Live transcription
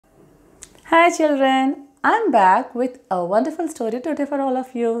Hi children, I'm back with a wonderful story today for all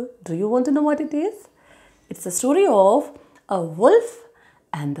of you. Do you want to know what it is? It's the story of a wolf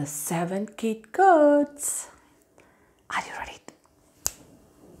and the 7 kid goats. Are you ready?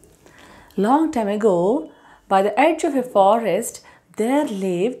 Long time ago, by the edge of a forest, there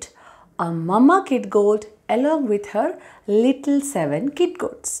lived a mama kid goat along with her little 7 kid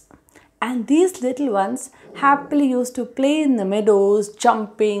goats. And these little ones happily used to play in the meadows,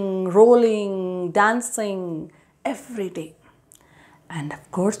 jumping, rolling, dancing every day. And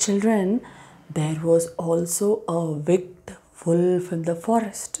of course, children, there was also a wicked wolf in the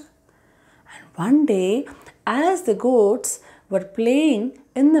forest. And one day, as the goats were playing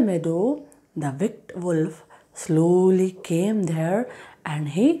in the meadow, the wicked wolf slowly came there and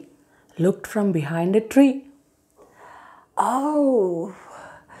he looked from behind a tree. Oh,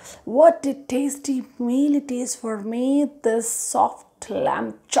 what a tasty meal it is for me, this soft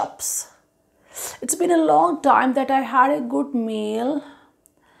lamb chops. It's been a long time that I had a good meal.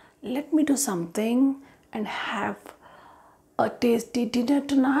 Let me do something and have a tasty dinner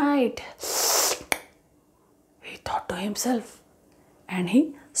tonight. He thought to himself, and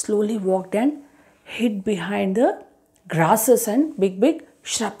he slowly walked and hid behind the grasses and big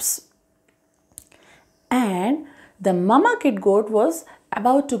shrubs. And the mama kid goat was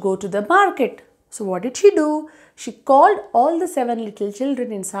about to go to the market. So what did she do? She called all the 7 little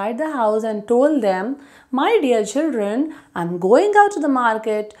children inside the house and told them, "My dear children, I'm going out to the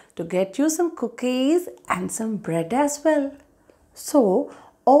market to get you some cookies and some bread as well. So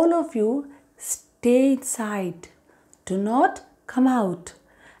all of you stay inside. Do not come out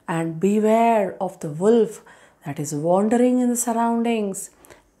and beware of the wolf that is wandering in the surroundings.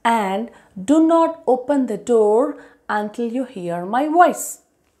 And do not open the door until you hear my voice."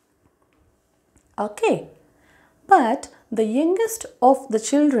 Okay. But the youngest of the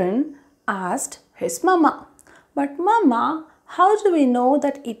children asked his mama, "But mama, how do we know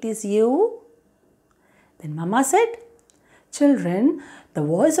that it is you?" Then mama said, "Children, the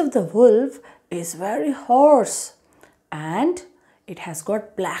voice of the wolf is very hoarse and it has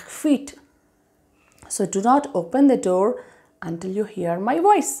got black feet. So do not open the door until you hear my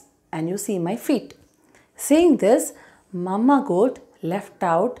voice and you see my feet." Saying this, Mama Goat left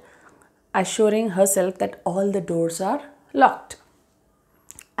out, assuring herself that all the doors are locked.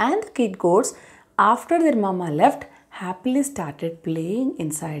 And the kid goats, after their mama left, happily started playing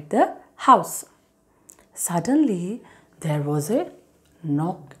inside the house. Suddenly, there was a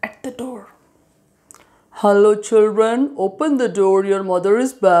knock at the door. "Hello children, open the door, your mother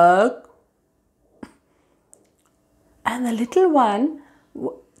is back." And the little one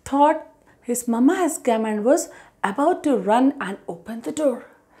thought his mama has come and was about to run and open the door.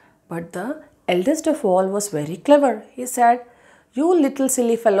 But the eldest of all was very clever. He said, "You little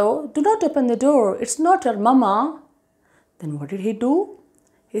silly fellow, do not open the door. It's not your mama." Then what did he do?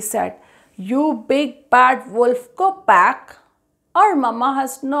 He said, "You big bad wolf, go back. Our mama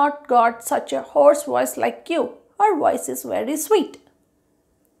has not got such a hoarse voice like you. Her voice is very sweet."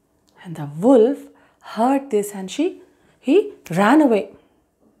 And the wolf heard this and he ran away.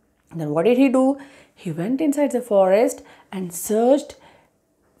 Then what did he do? He went inside the forest and searched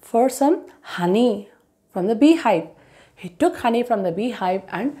for some honey from the beehive. He took honey from the beehive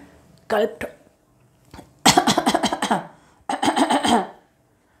and gulped.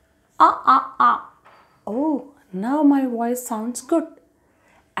 Oh, now my voice sounds good.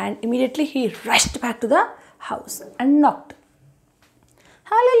 And immediately he rushed back to the house and knocked.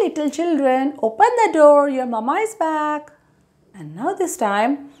 "Hello little children, open the door, your mama is back." And now this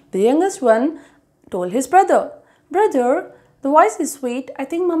time, the youngest one told his brother, "Brother, the voice is sweet. I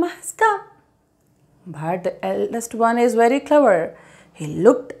think mama has come." But the eldest one is very clever. He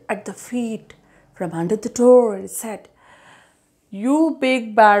looked at the feet from under the door and said, "You big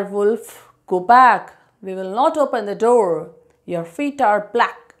bad wolf, go back. We will not open the door. Your feet are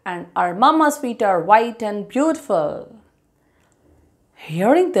black and our mama's feet are white and beautiful."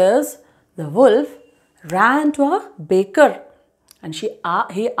 Hearing this, the wolf ran to a baker and he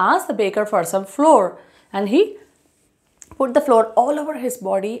asked the baker for some flour, and he put the flour all over his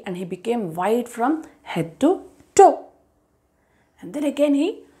body and he became white from head to toe. And then again he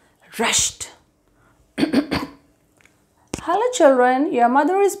rushed. "Hello children, your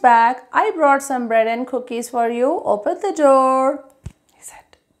mother is back. I brought some bread and cookies for you. Open the door," he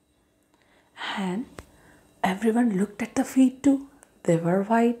said. And everyone looked at the feet too. They were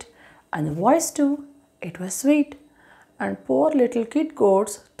white, and the voice too, it was sweet. And poor little kid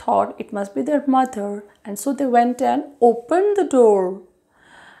goats thought it must be their mother, and so they went and opened the door.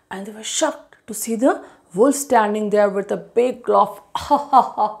 And they were shocked to see the Wolf standing there with a big laugh. Ha ha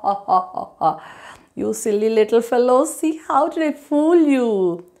ha ha ha ha ha. You silly little fellows, see how did I fool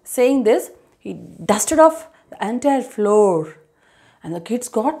you? Saying this, he dusted off the entire floor. And the kids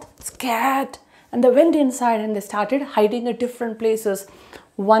got scared and they went inside and they started hiding at different places.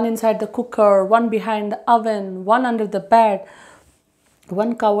 One inside the cooker, one behind the oven, one under the bed.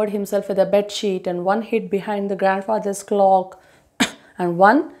 One covered himself with a bed sheet and one hid behind the grandfather's clock and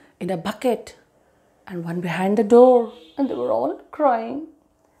one in a bucket and one behind the door. And they were all crying.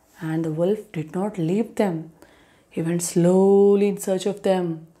 And the wolf did not leave them. He went slowly in search of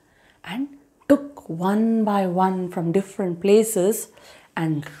them and took one by one from different places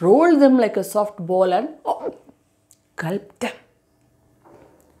and rolled them like a soft ball and gulped them.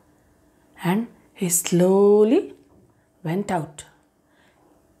 And he slowly went out.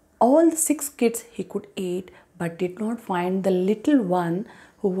 All the 6 kids he could eat, but did not find the little one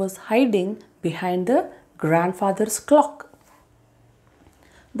who was hiding behind the grandfather's clock.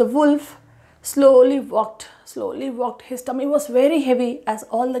 The wolf slowly walked. His tummy was very heavy as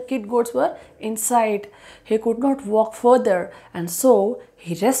all the kid goats were inside. He could not walk further, and so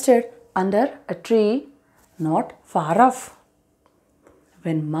he rested under a tree not far off.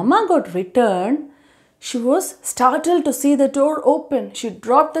 When Mama Goat returned, she was startled to see the door open. She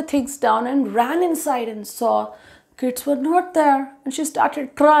dropped the things down and ran inside and saw kids were not there. And she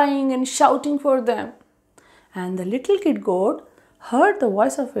started crying and shouting for them. And the little kid goat heard the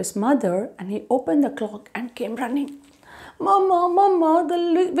voice of his mother and he opened the clock and came running. Mama, Mama,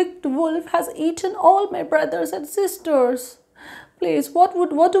 the wicked wolf has eaten all my brothers and sisters. Please, what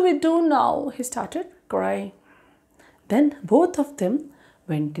do we do now? He started crying. Then both of them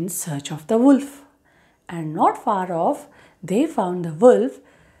went in search of the wolf. And not far off, they found the wolf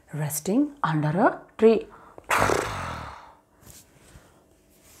resting under a tree.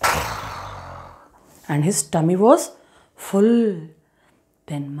 And his tummy was full.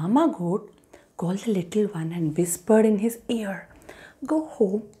 Then Mama Goat called the little one and whispered in his ear, "Go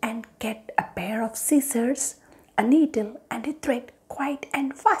home and get a pair of scissors, a needle and a thread quick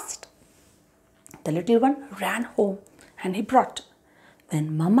and fast." The little one ran home and he brought.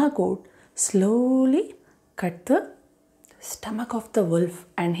 Then Mama Goat slowly cut the stomach of the wolf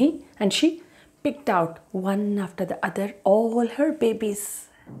and she picked out one after the other all her babies.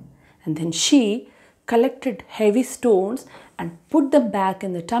 And then she collected heavy stones and put them back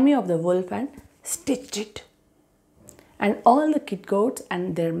in the tummy of the wolf and stitched it. And all the kid goats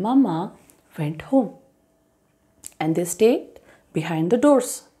and their mama went home. And they stayed behind the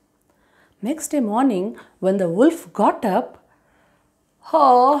doors. Next day morning, when the wolf got up,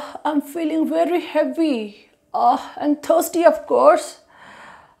 I'm feeling very heavy and thirsty, of course.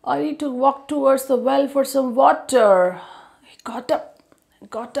 I need to walk towards the well for some water. He got up,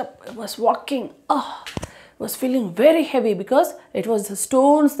 was walking. Was feeling very heavy because it was the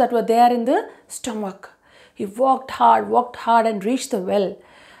stones that were there in the stomach. He walked hard and reached the well.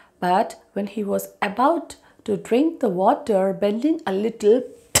 But when he was about to drink the water, bending a little,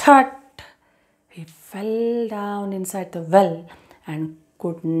 he fell down inside the well and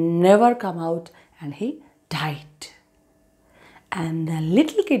could never come out, and he died. And the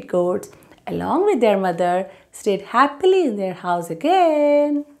little kid goats, along with their mother, stayed happily in their house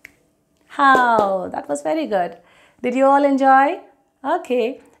again. How? That was very good. Did you all enjoy?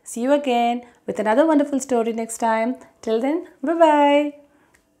 Okay, see you again with another wonderful story next time. Till then, bye-bye.